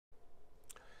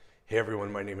Hey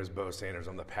everyone, my name is Bo Sanders.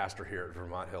 I'm the pastor here at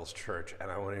Vermont Hills Church, and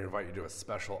I want to invite you to a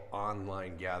special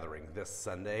online gathering this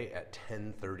Sunday at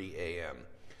 10:30 a.m.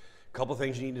 A couple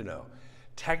things you need to know.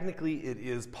 Technically, it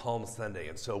is Palm Sunday,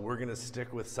 and so we're going to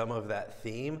stick with some of that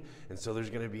theme, and so there's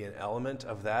going to be an element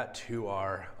of that to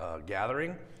our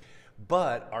gathering.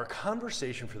 But our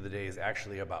conversation for the day is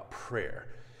actually about prayer.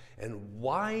 And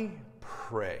why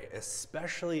pray,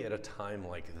 especially at a time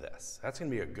like this? That's going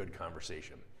to be a good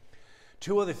conversation.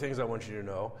 Two other things I want you to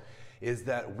know is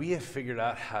that we have figured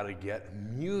out how to get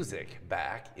music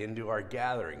back into our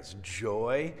gatherings.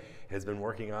 Joy has been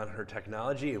working on her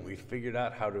technology, and we figured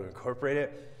out how to incorporate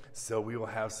it. So we will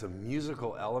have some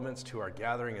musical elements to our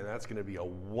gathering, and that's going to be a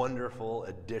wonderful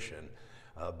addition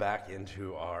back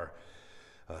into our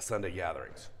Sunday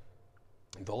gatherings.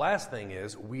 The last thing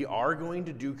is we are going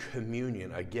to do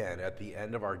communion again at the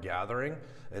end of our gathering,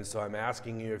 and so I'm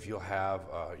asking you if you'll have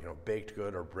baked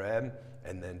good or bread,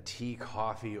 and then tea,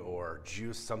 coffee, or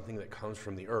juice, something that comes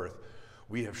from the earth.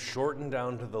 We have shortened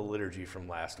down to the liturgy from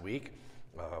last week.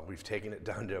 We've taken it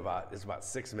down to about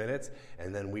 6 minutes,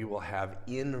 and then we will have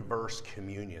in-verse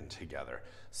communion together.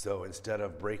 So instead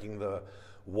of breaking the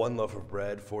one loaf of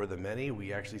bread for the many,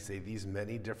 we actually say these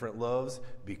many different loaves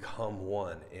become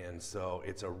one. And so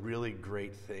it's a really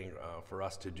great thing for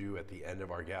us to do at the end of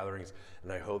our gatherings,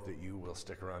 and I hope that you will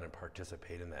stick around and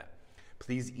participate in that.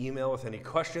 Please email with any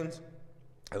questions.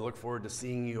 I look forward to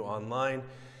seeing you online.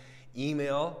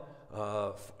 Email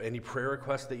any prayer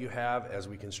requests that you have as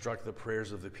we construct the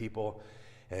prayers of the people,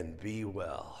 and be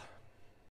well.